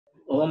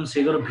ఓం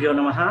శ్రీ గురుభ్యో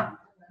నమః.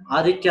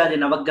 ఆదిత్యాది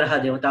నవగ్రహ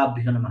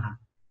దేవతాభ్యో నమః.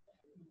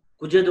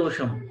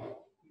 కుజదోషం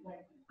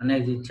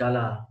అనేది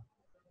చాలా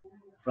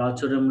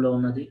ప్రాచుర్యంలో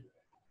ఉన్నది.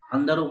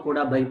 అందరూ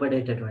కూడా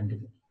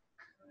భయపడేటటువంటిది.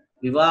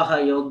 వివాహ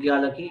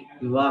యోగ్యాలకి,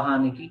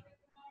 వివాహానికి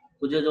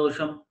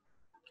కుజదోషం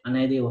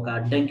అనేది ఒక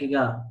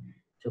అడ్డంకిగా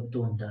చెప్తూ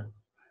ఉంటారు.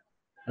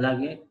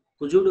 అలాగే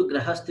కుజుడు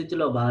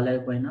గ్రహస్థితిలో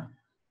బాగాలేకపోయినా,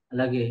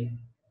 అలాగే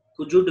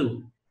కుజుడు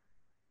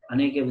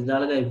అనేక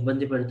విధాలుగా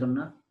ఇబ్బంది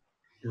పెడుతున్నా,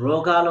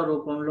 రోగాల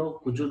రూపంలో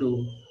కుజుడు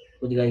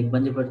కొద్దిగా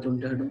ఇబ్బంది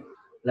పెడుతుంటాడు.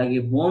 అలాగే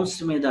బోన్స్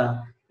మీద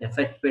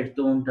ఎఫెక్ట్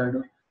పెడుతూ ఉంటాడు.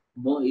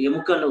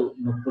 ఎముకలు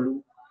నొప్పులు,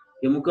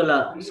 ఎముకల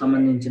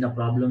సంబంధించిన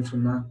ప్రాబ్లమ్స్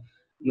ఉన్న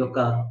ఈ యొక్క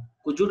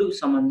కుజుడికి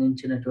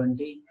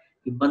సంబంధించినటువంటి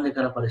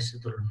ఇబ్బందికర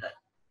పరిస్థితులు ఉంటాయి.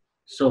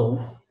 సో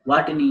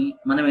వాటిని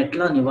మనం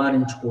ఎట్లా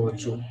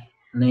నివారించుకోవచ్చు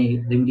అనే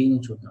రెమెడీని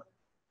చూద్దాం.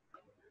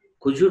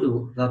 కుజుడు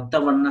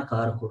రక్తవర్ణ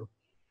కారకుడు.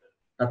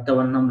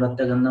 రక్తవర్ణం,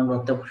 రక్తగంధం,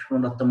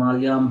 రక్తపుష్పం,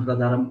 రక్తమాల్యం,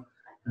 ప్రధారం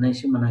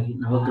అనేసి మనకి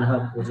నవగ్రహ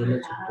పూజలో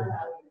చెప్తూ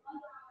ఉంటారు.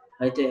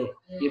 అయితే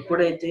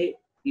ఎప్పుడైతే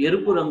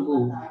ఎరుపు రంగు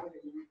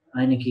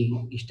ఆయనకి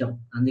ఇష్టం,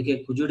 అందుకే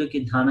కుజుడికి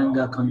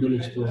దానంగా కందులు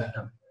ఇస్తూ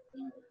ఉంటాం.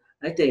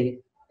 అయితే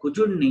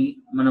కుజుడిని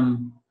మనం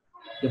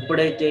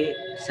ఎప్పుడైతే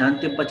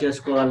శాంతింప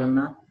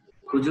చేసుకోవాలన్నా,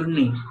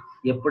 కుజుడిని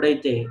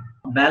ఎప్పుడైతే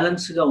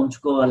బ్యాలెన్స్గా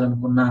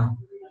ఉంచుకోవాలనుకున్నా,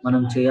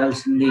 మనం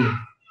చేయాల్సింది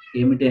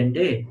ఏమిటి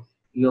అంటే,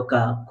 ఈ యొక్క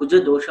కుజ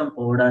దోషం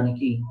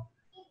పోవడానికి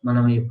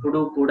మనం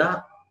ఎప్పుడూ కూడా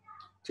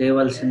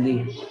చేయవలసింది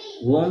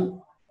ఓం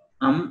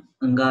అం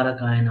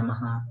అంగారకాయ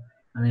నమః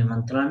అనే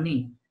మంత్రాన్ని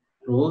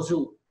రోజు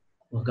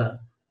ఒక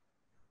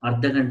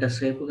అర్ధగంట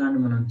సేపు కానీ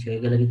మనం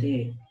చేయగలిగితే,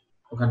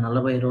 ఒక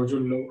 40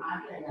 రోజుల్లో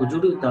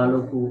కుజుడు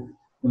తాలూకు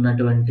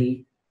ఉన్నటువంటి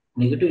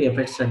నెగిటివ్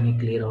ఎఫెక్ట్స్ అన్నీ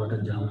క్లియర్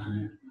అవ్వడం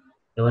జరుగుతుంది.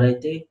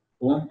 ఎవరైతే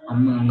ఓం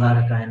అం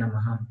అంగారకాయ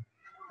నమః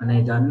అనే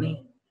దాన్ని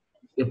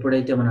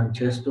ఎప్పుడైతే మనం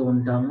చేస్తూ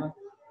ఉంటామో,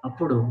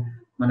 అప్పుడు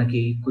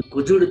మనకి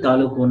కుజుడు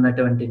తాలూకు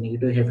ఉన్నటువంటి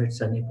నెగిటివ్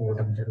ఎఫెక్ట్స్ అన్నీ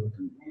పోవడం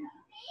జరుగుతుంది.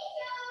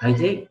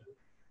 అయితే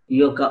ఈ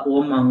యొక్క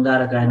ఓం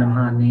అంగారకాయ నమః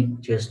అని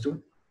చేస్తూ,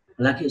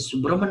 అలాగే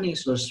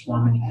సుబ్రహ్మణ్యేశ్వర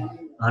స్వామిని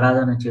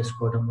ఆరాధన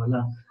చేసుకోవడం వల్ల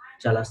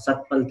చాలా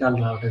సత్ఫలితాలు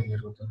రావడం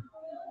జరుగుతుంది.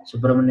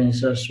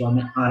 సుబ్రహ్మణ్యేశ్వర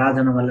స్వామి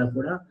ఆరాధన వల్ల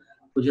కూడా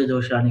కుజ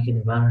దోషానికి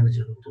నివారణ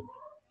జరుగుతుంది.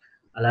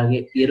 అలాగే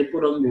ఎరుపు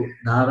రంగు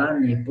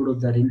దారాన్ని ఎప్పుడు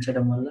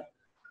ధరించడం వల్ల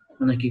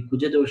మనకి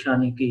కుజ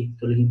దోషానికి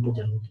తొలగింపు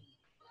జరుగుతుంది.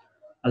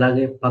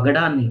 అలాగే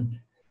పగడాన్ని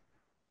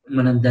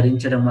మనం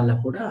ధరించడం వల్ల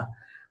కూడా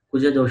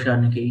కుజ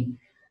దోషానికి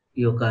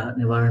ఈ యొక్క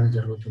నివారణ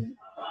జరుగుతుంది.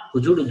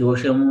 కుజుడు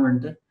దోషము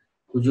అంటే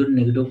కుజుడు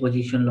నెగిటివ్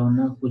పొజిషన్లో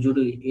ఉన్న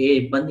కుజుడు ఏ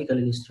ఇబ్బంది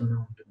కలిగిస్తూనే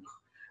ఉంటుంది.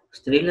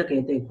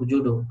 స్త్రీలకైతే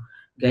కుజుడు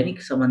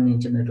గైనికి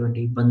సంబంధించినటువంటి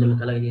ఇబ్బందులు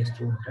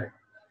కలగజేస్తూ ఉంటాడు.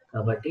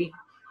 కాబట్టి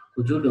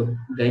కుజుడు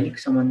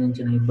గైనికి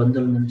సంబంధించిన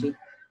ఇబ్బందుల నుంచి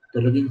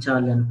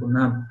తొలగించాలి అనుకున్న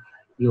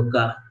ఈ యొక్క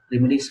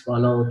రెమెడీస్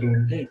ఫాలో అవుతూ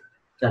ఉంటే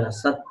చాలా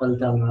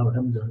సత్ఫలితాలు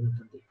రావడం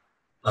జరుగుతుంది.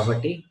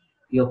 కాబట్టి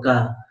ఈ యొక్క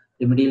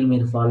రెమెడీలు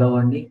మీరు ఫాలో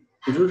అవ్వండి.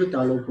 కుజుడు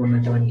తాలూకు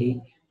ఉన్నటువంటి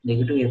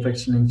నెగిటివ్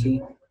ఎఫెక్ట్స్ నుంచి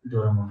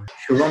దూరం అవ్వండి.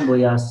 శుభం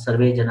భూయాత్,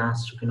 సర్వే జనా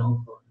సుఖినో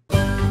భవంతు.